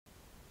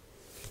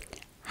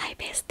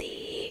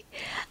Besti,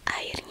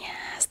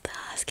 akhirnya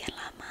setelah sekian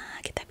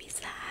lama kita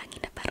bisa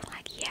nginep bareng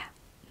lagi ya.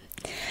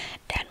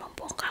 Dan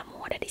mumpung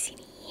kamu ada di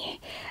sini,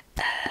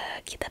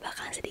 kita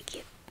bakalan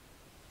sedikit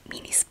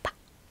mini spa.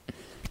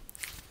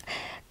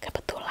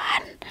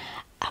 Kebetulan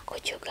aku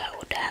juga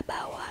udah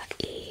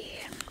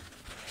bawain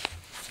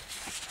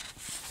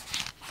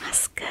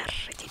masker,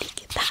 jadi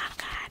kita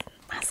akan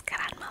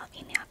maskeran malam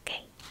ini, oke?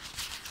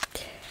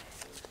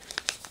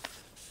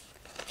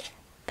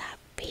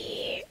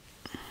 Tapi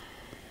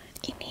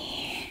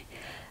ini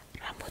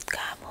rambut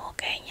kamu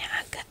kayaknya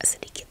agak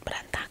sedikit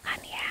berantakan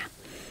ya.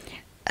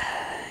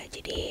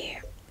 Jadi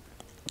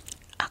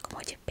aku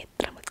mau jepit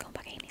rambut kamu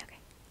pakai ini, oke?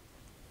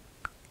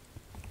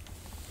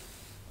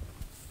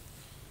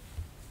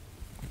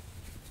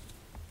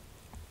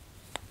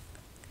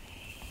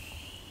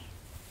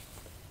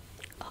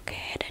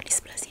 Oke, dan di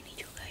sebelah sini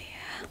juga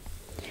ya.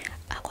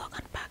 Aku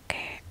akan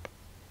pakai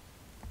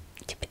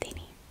jepit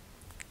ini.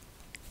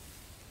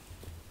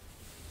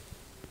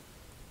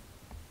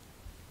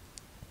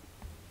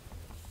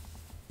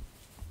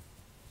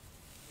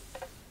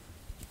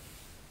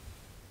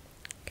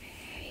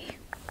 Oke,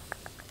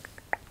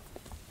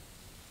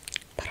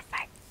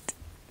 perfect.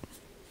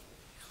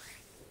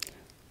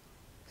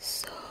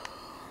 So,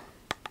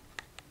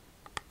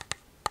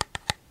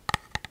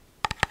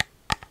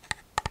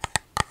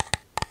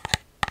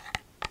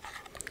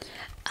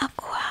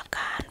 aku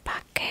akan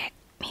pakai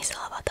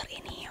micellar water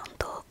ini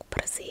untuk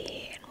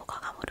bersihin muka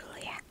kamu dulu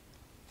ya.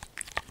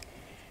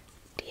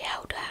 Dia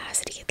udah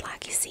sedikit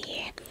lagi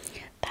sih,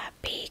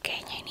 tapi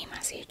kayaknya ini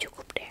masih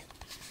cukup deh.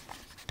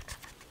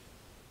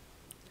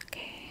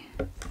 Oke,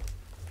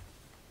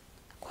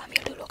 aku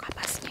ambil dulu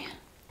kapasnya.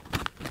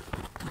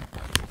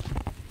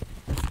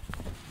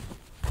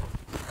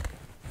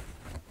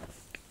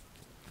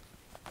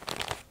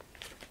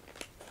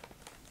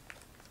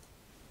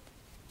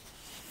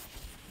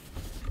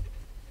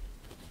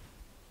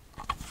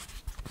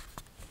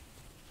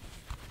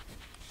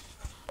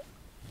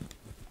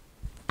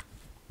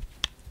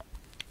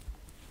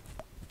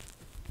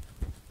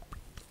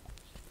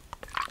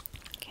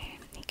 Oke,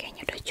 ini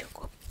kayaknya udah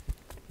cukup.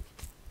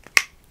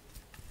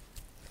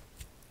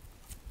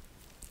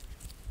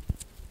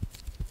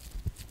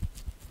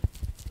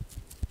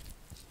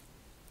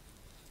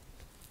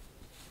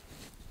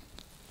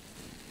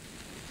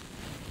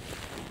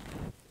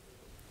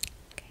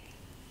 Oke,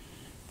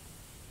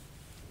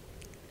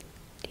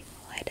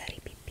 dimulai dari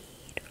pipi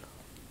dulu.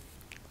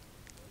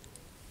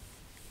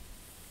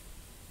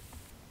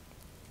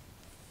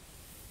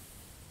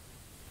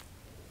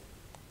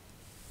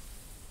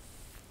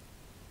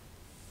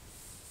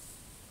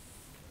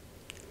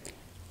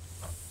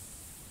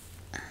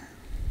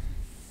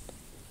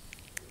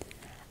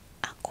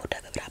 Aku udah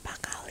beberapa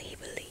kali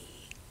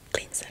beli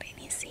cleanser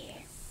ini sih,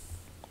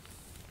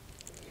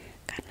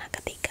 karena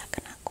ketika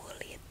kena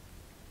kulit,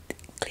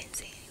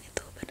 cleansing ini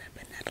tuh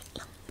benar-benar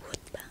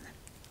lembut banget,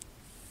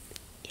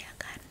 ya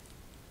kan?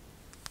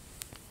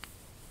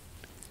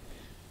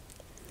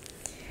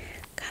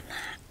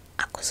 Karena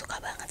aku suka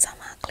banget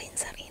sama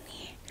cleanser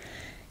ini,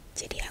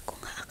 jadi aku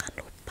gak akan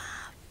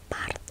lupa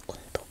part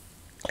untuk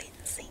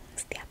cleansing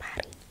setiap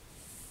hari.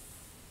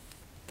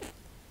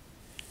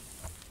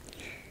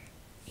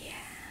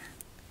 Ya,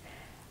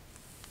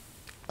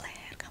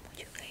 leher kamu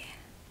juga ya.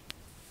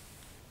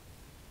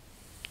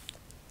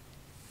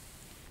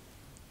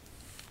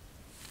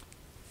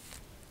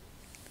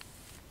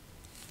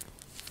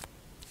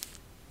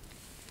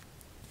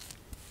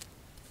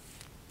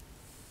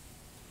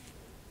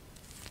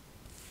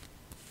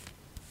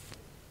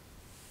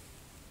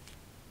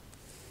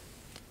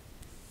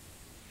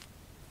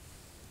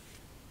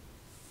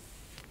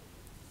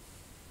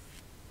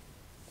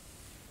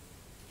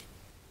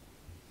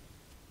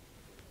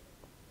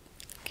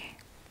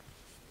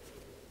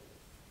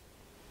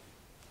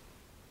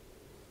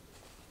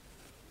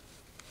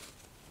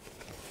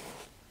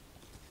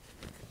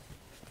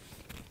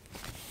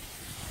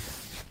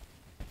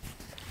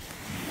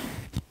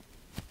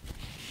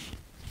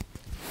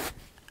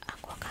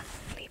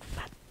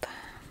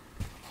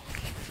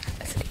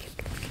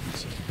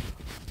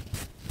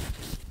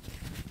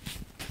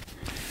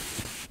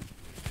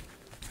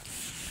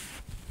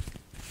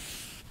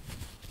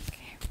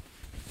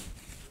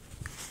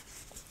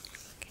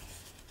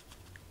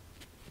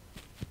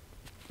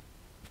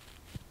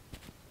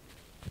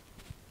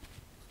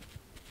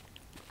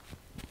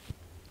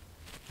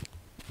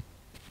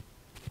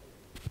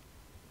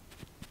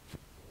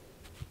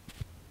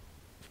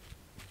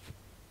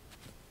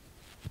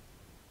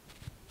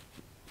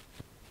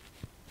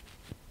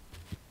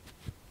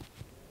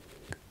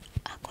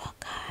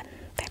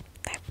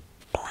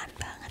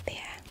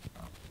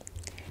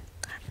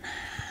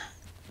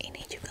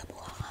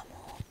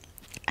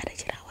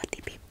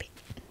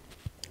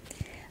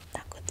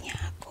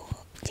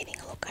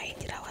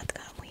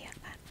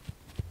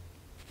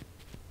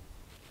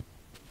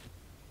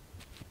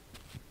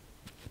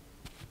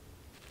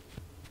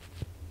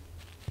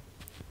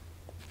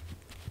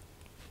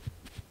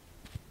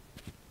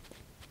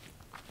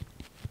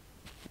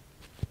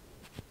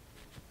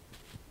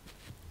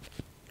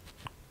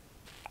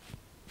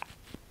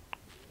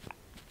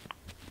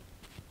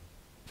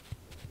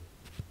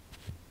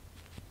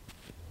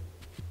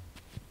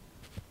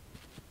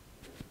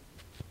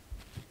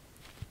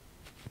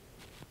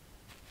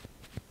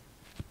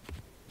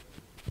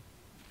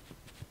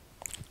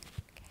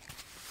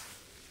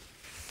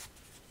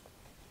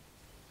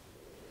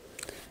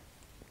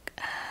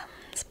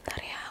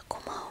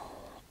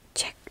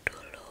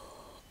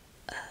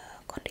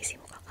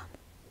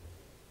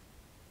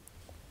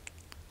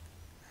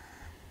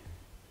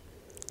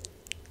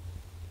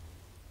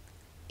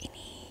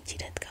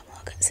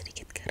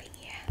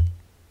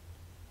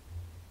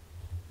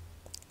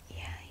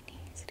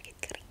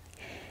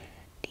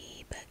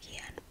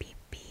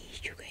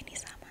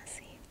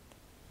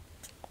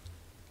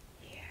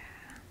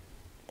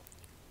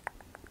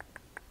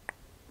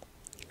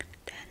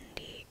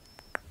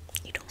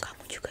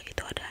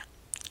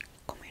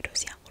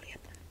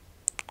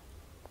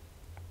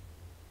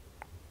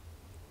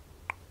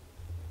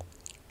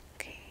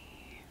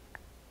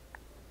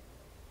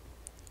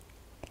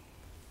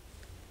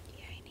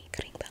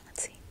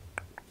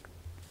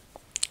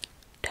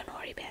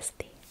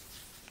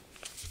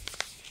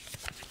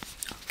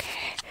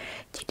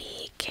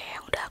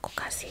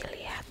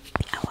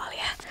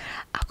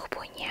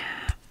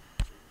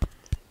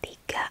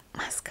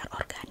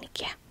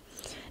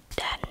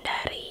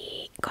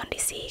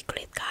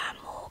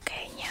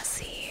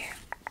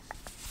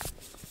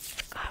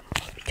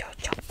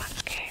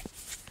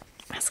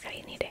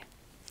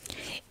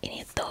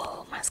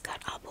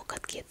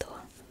 gitu.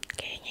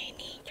 Kayaknya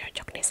ini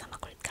cocok deh sama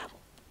kulit kamu.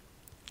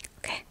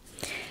 Oke,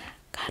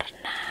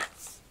 karena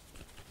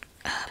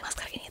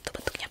masker ini tuh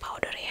bentuknya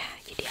powder ya,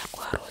 jadi aku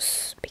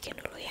harus bikin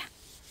dulu ya.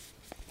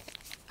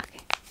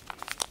 Oke.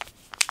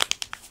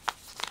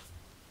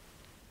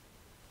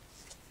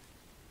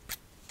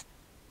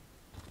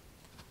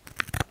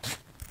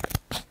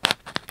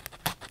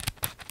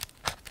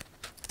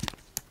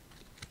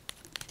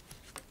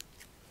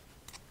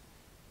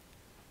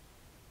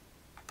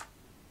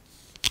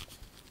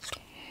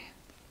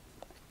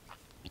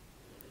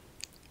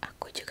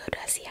 Aku juga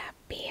udah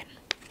siapin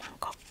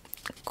mangkok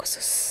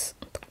khusus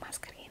untuk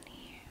masker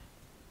ini.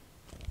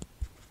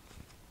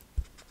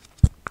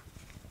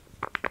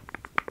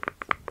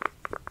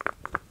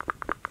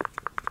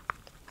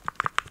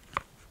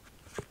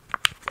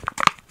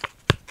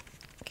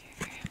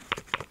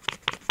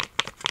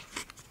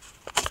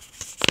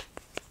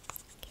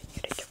 Kayaknya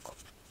udah cukup.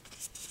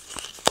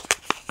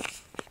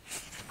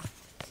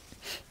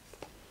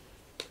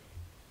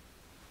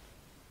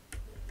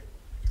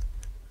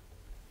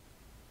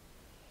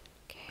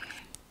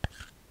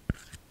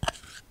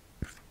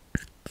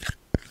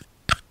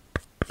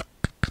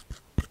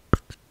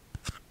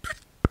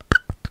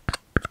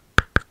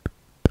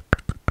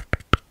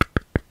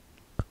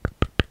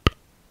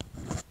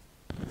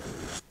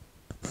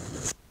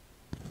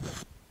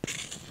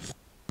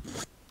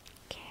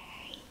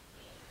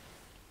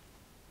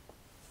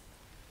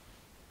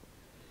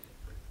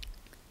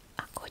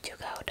 Aku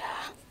juga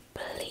udah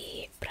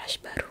beli brush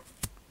baru.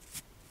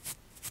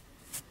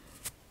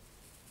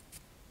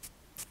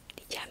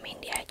 Dijamin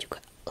dia juga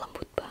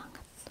lembut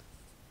banget.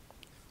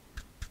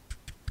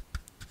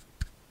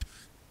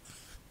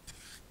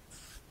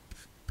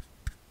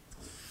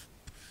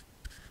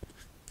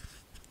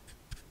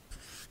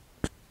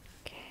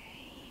 Oke.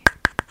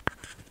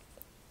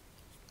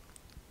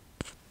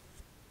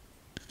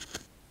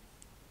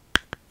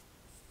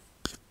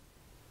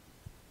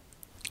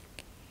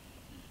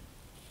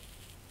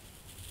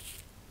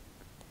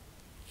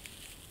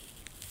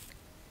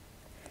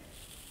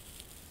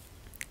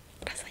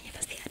 Rasanya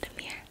pasti adem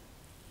ya.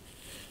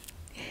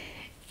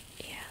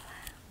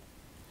 Iyalah.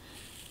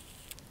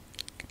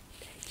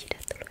 Dari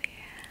jidat dulu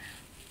ya.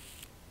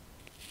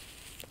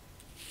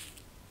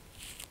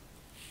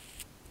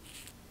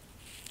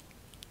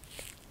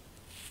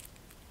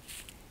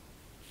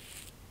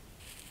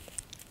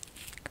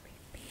 Ke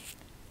pipi.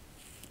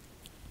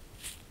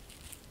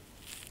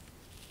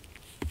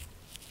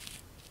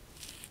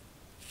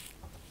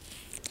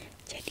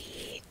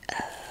 Jadi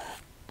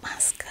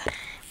masker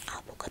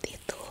alpukat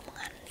itu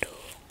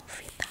mengandung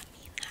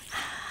vitamin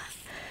A,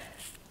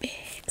 B,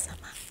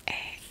 sama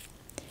E.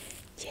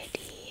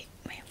 Jadi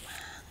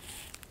memang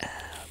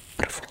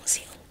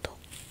berfungsi untuk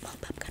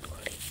melembabkan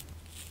kulit.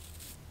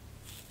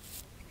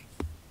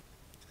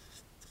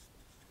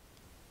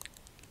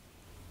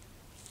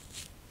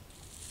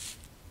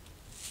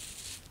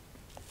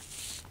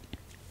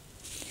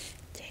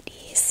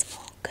 Jadi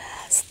semoga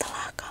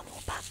setelah kamu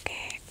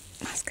pakai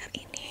masker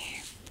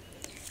ini,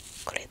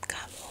 kulit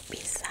kamu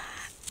bisa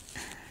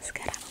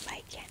segera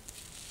membaik ya.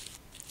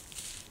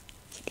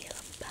 Jadi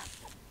lembab.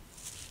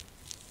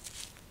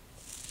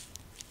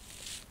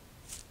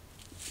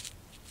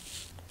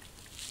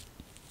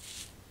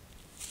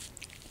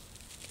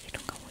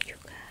 Hidung kamu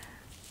juga.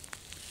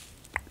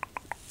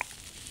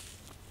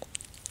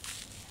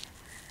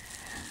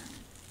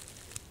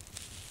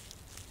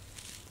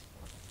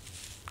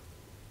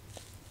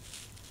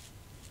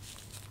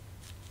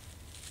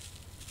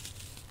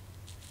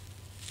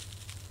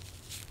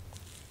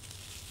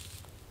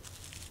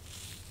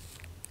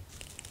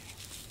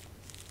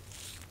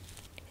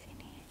 Di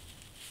sini.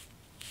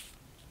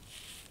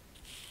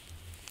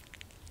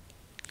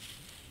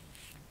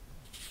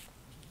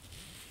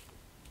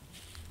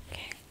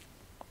 Oke.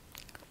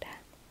 Udah.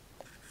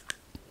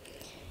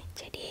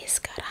 Jadi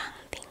sekarang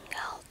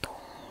tinggal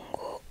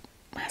tunggu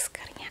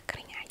maskernya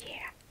kering aja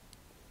ya.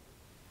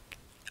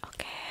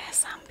 Oke,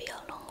 sambil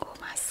nunggu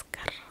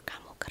masker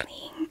kamu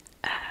kering,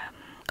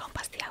 kamu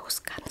pasti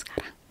haus kan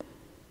sekarang?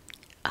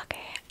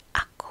 Oke,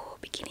 aku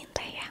bikinin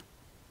teh ya.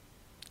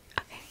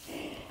 Oke.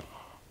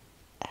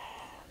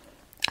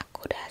 Aku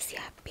udah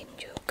siapin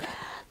juga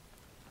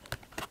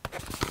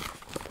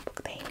bubuk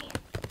teh ini.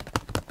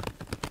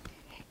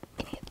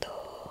 Ini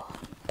tuh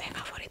teh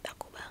favorit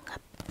aku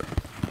banget.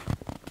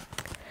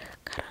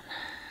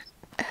 Karena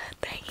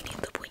teh ini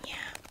tuh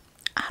punya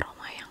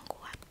aroma yang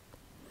kuat.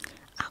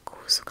 Aku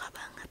suka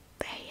banget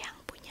teh yang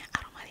punya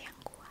aroma yang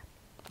kuat.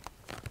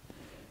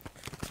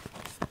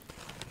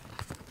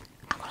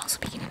 Aku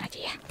langsung bikinin aja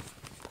ya.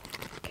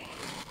 Oke.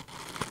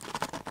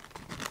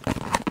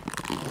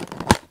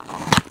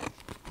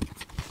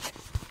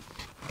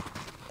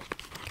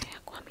 Oke,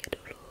 aku ambil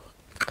dulu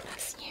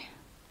gelasnya.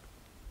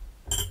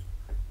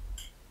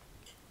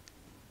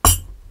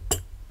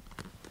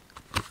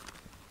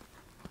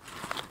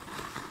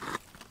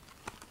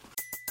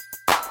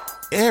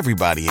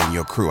 Everybody in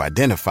your crew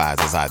identifies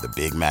as either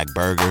Big Mac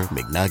Burger,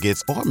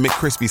 McNuggets, or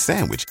McCrispy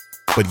Sandwich.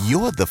 But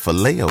you're the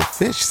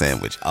Filet-O-Fish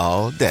Sandwich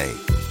all day.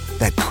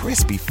 That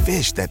crispy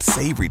fish, that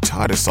savory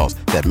tartar sauce,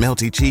 that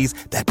melty cheese,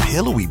 that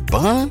pillowy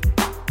bun.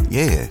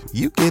 Yeah,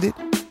 you get it.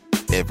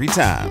 Every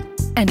time.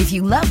 And if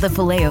you love the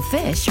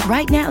Filet-O-Fish,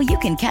 right now you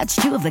can catch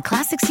two of the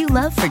classics you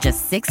love for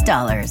just $6.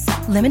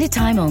 Limited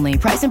time only.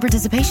 Price and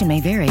participation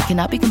may vary.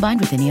 Cannot be combined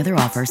with any other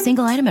offer.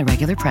 Single item at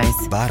regular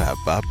price.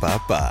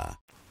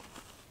 Ba-da-ba-ba-ba.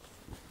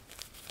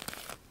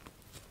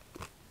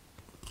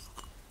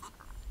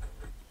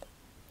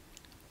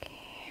 Oke.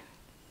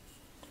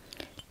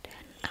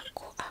 Dan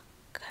aku akan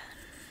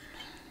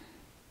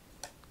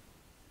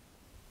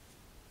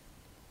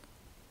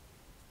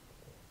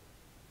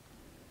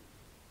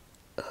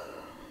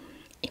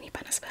ini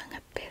panas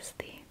banget,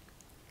 Besti.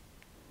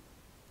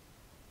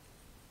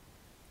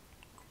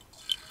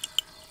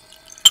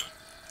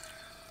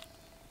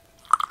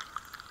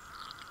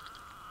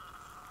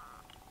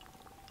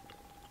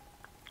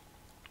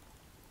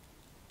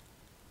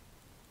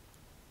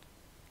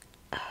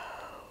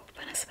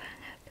 Panas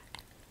banget.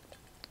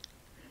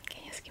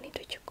 Kayaknya segini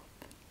tuh cukup.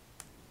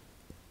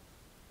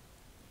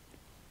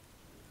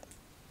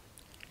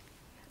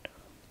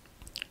 Aduh.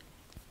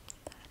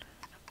 Ntar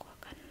aku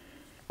akan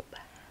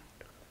ubah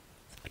dulu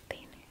seperti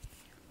ini.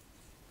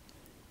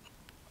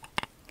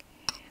 Oke,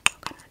 aku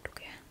akan aduk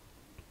ya.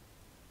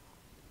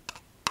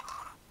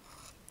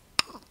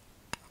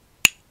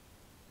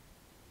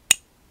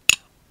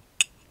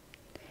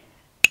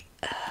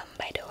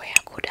 By the way,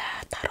 aku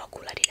udah taruh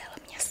gula di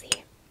dalamnya sih.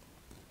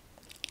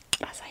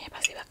 Rasanya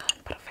pasti bakalan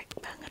perfect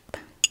banget,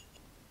 Bang.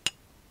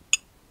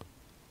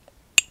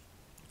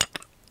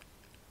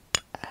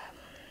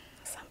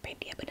 Sampai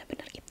dia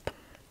benar-benar hitam.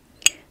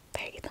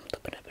 Teh hitam tuh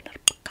benar-benar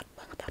pekat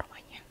banget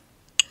aromanya.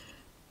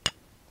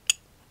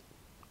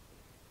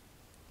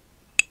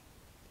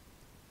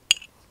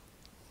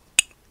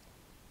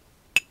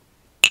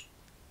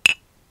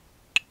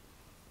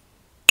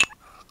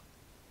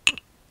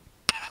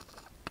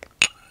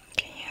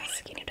 Kayaknya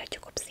segini udah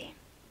cukup sih.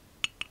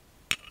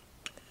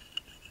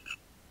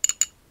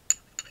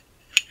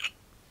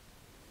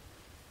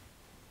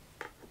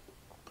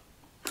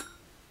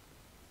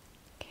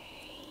 Oke,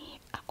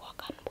 aku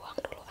akan buang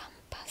dulu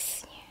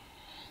ampasnya.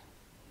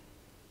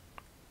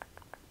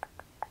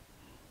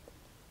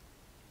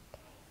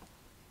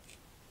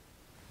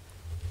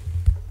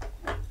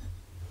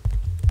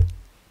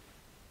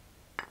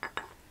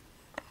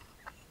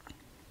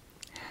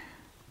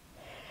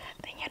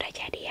 Tehnya udah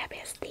jadi ya,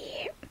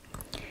 Besti.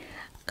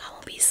 Kamu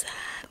bisa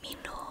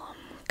minum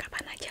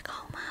kapan aja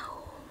kamu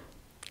mau.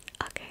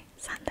 Oke,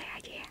 santai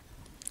aja ya.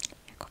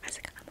 Aku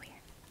kasih ke kamu ya.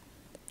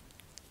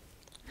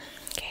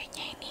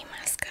 Kayaknya ini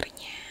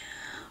maskernya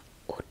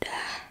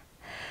udah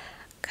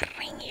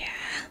kering ya.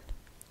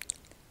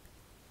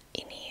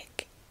 Ini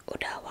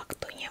udah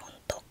waktunya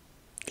untuk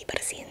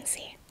dibersihin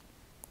sih.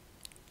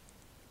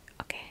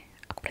 Oke,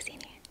 aku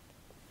bersihin ya.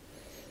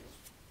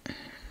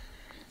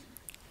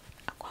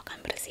 Aku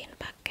akan bersihin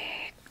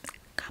pakai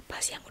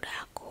kapas yang udah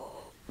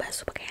aku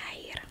basuh pakai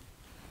air.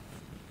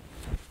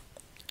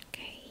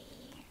 Oke.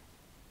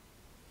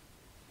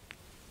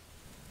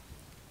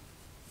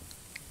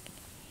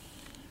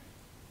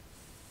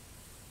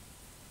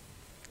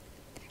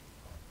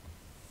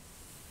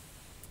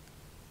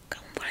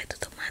 Kamu boleh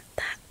tutup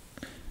mata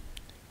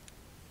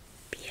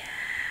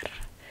biar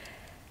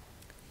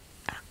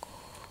aku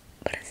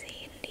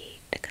bersihin di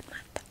dekat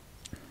mata.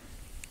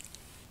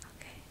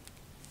 Oke.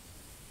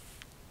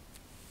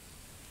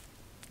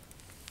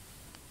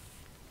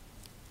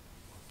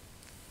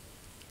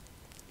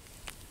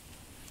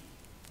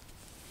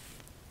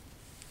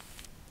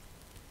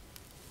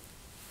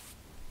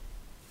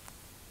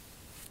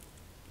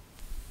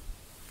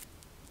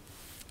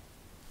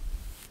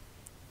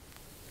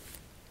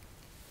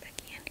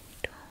 Bagian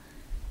hidung.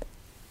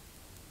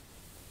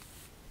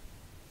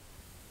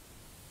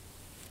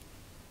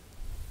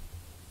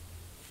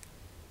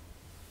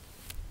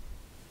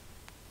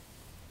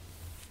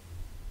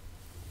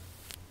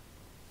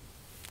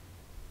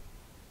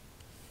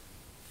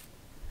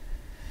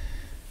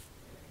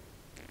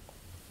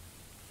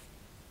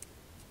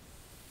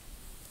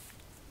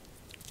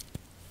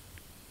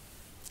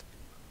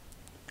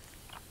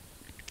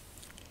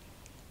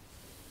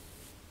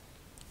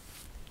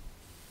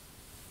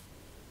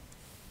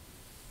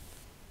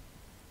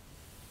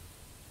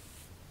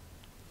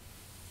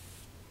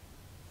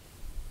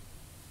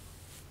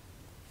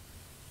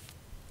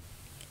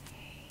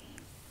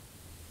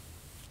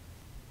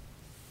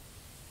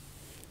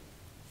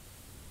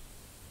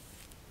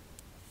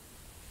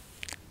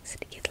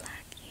 Sedikit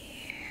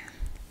lagi.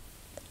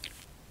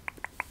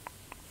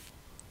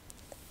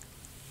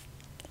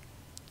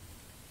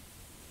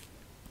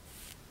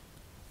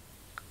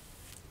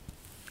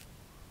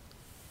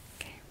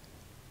 Oke.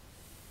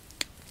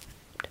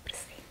 Udah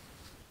bersih.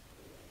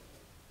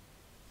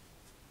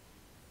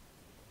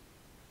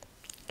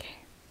 Oke.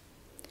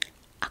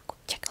 Aku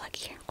cek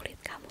lagi ya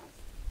kulit kamu.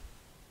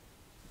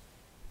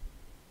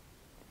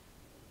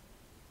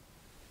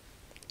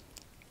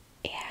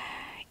 Ya,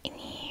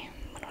 ini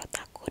menurut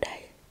aku udah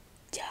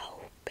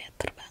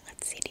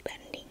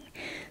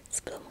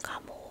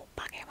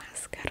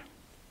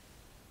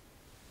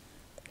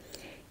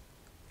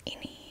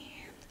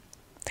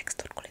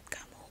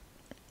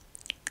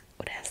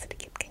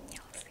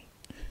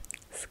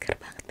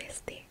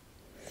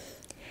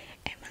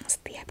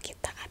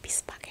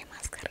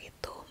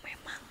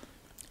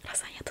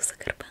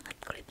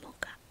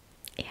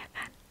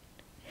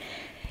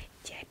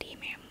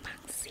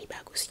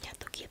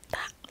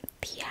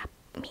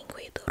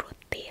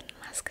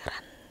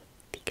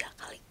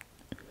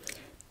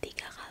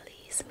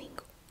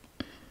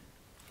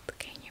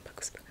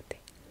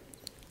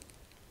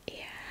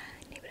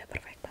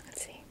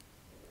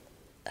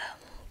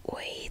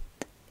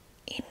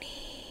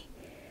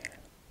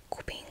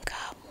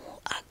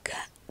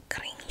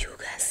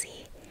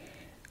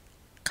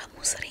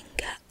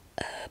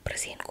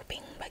bersihin kuping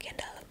bagian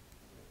dalam?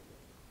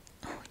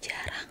 Oh,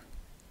 jarang.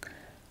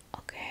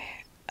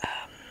 Oke,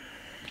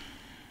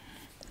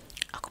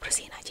 aku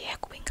bersihin aja ya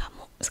kuping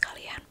kamu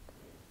sekalian.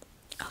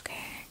 Oke,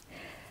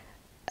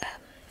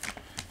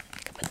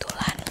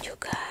 kebetulan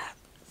juga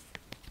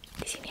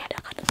di sini ada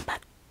karton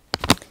pad,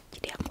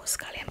 jadi aku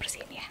sekalian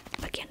bersihin ya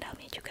bagian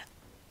dalamnya juga.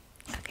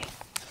 Oke.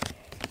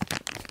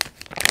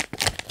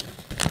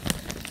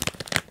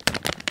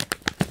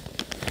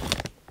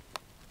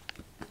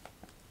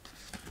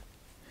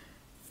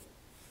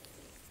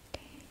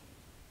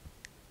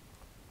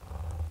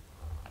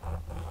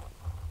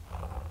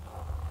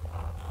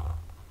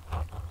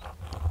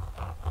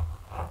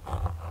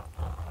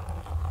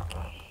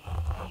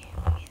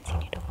 Bagian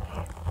sini dulu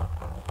ya.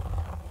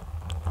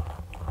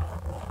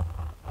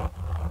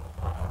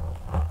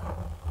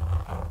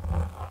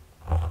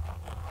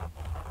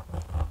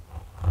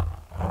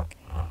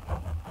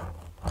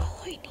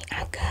 Kalau ini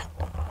agak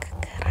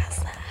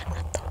kekerasan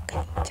atau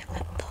kencang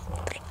atau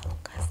terlalu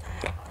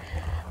kasar,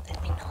 let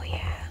me know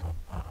ya.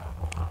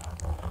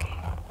 Oke.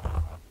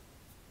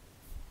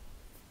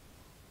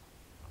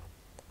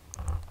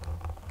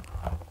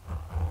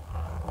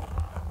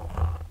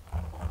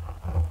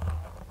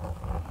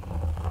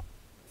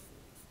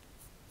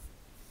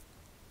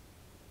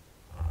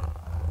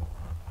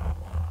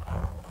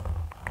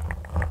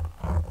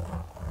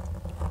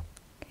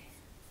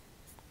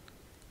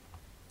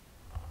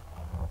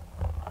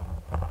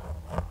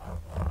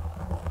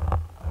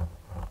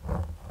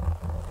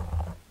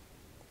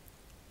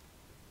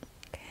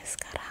 Oke,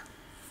 sekarang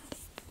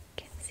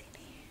bagian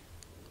sini.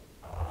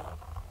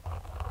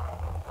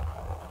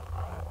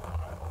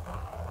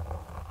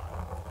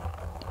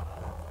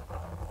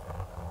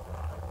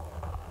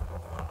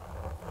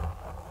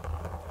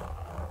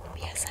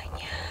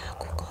 Biasanya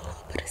aku kalau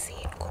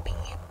bersihin kuping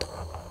itu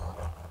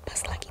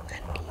pas lagi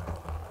mandi.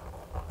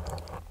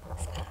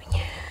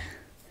 Sebenarnya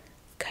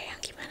gak yang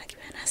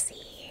gimana-gimana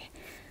sih,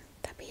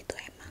 tapi itu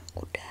emang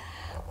udah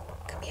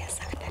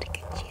kebiasaan dari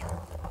kecil.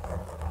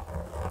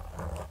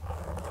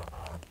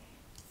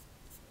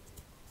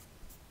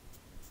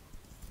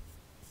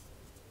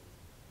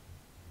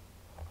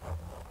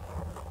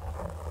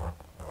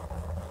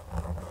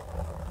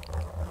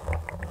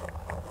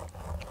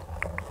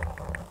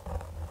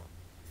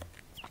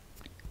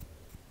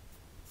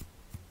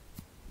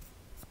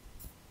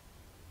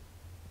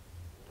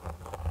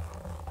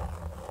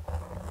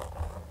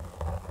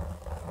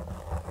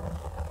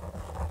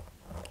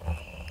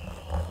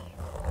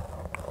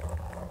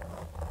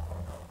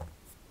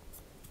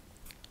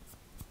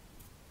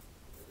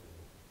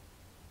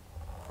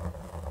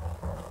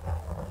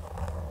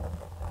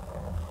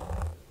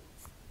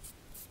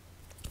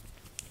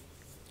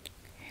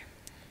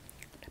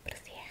 Udah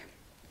bersih ya.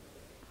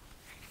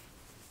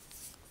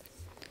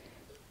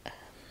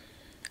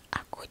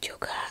 Aku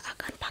juga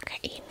akan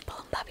pakein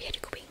pelembab ya di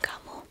kuping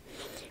kamu,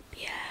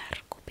 biar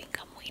kuping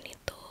kamu ini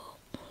tuh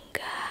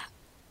enggak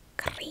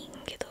kering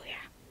gitu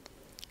ya.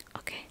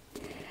 Oke.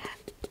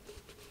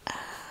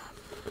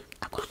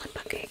 Aku akan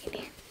pakai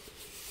ini.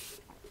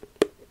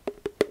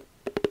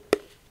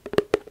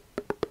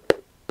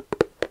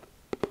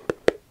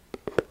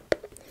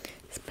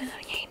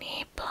 Sebenarnya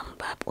ini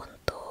pelembab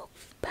untuk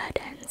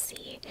badan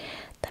sih,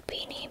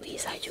 tapi ini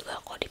bisa juga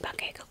kok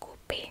dipakai ke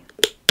kuping.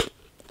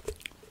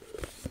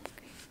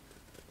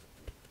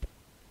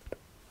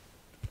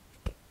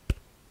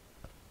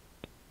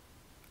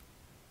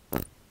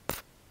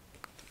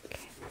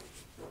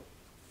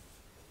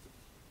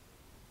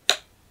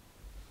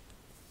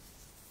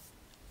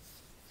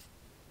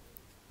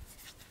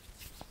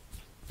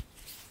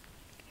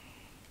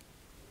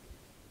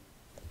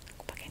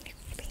 Aku pakai di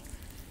kuping.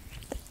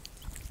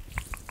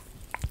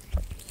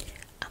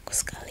 Aku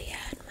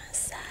sekalian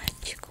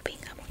massage kuping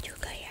kamu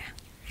juga ya.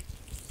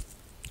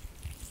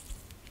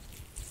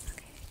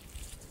 Oke.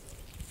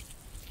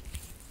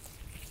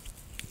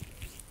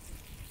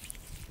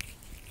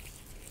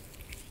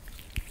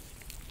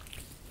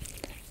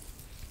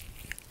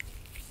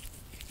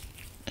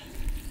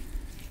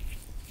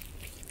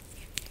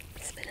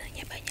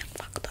 Sebenarnya banyak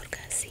faktor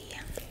gak sih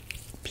yang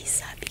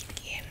bisa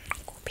bikin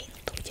kuping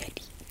tuh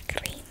jadi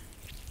kering.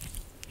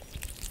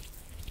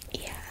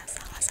 Ya,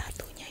 salah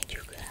satunya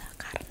juga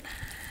karena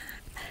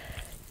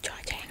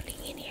cuaca yang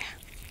dingin ya.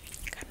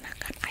 Karena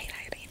kan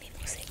air-air ini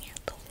musimnya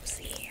tuh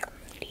musim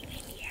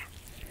dingin ya.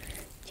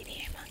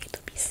 Jadi emang itu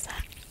bisa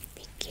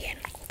bikin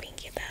kuping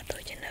kita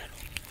tuh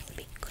cenderung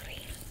lebih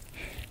kering.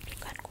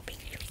 Bukan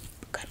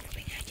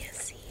kuping aja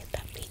sih,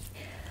 tapi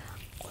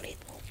kulit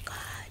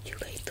muka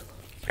juga itu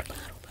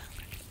berpengaruh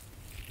banget.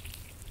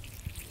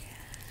 Ya.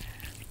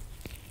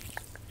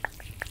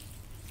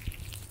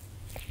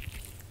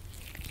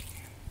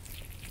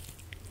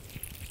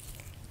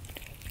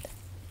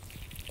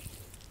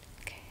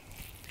 Oke,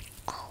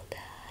 all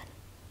done.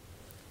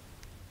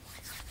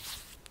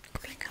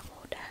 Kuping kamu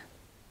udah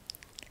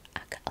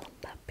agak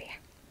lembab ya.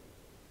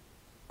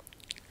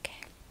 Oke.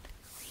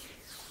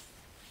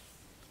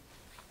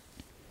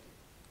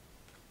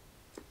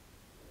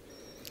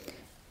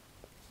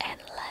 And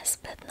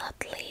last but not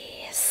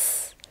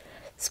least,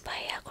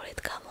 supaya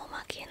kulit kamu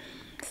makin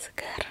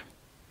segar.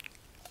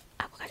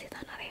 Aku kasih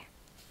toner ya.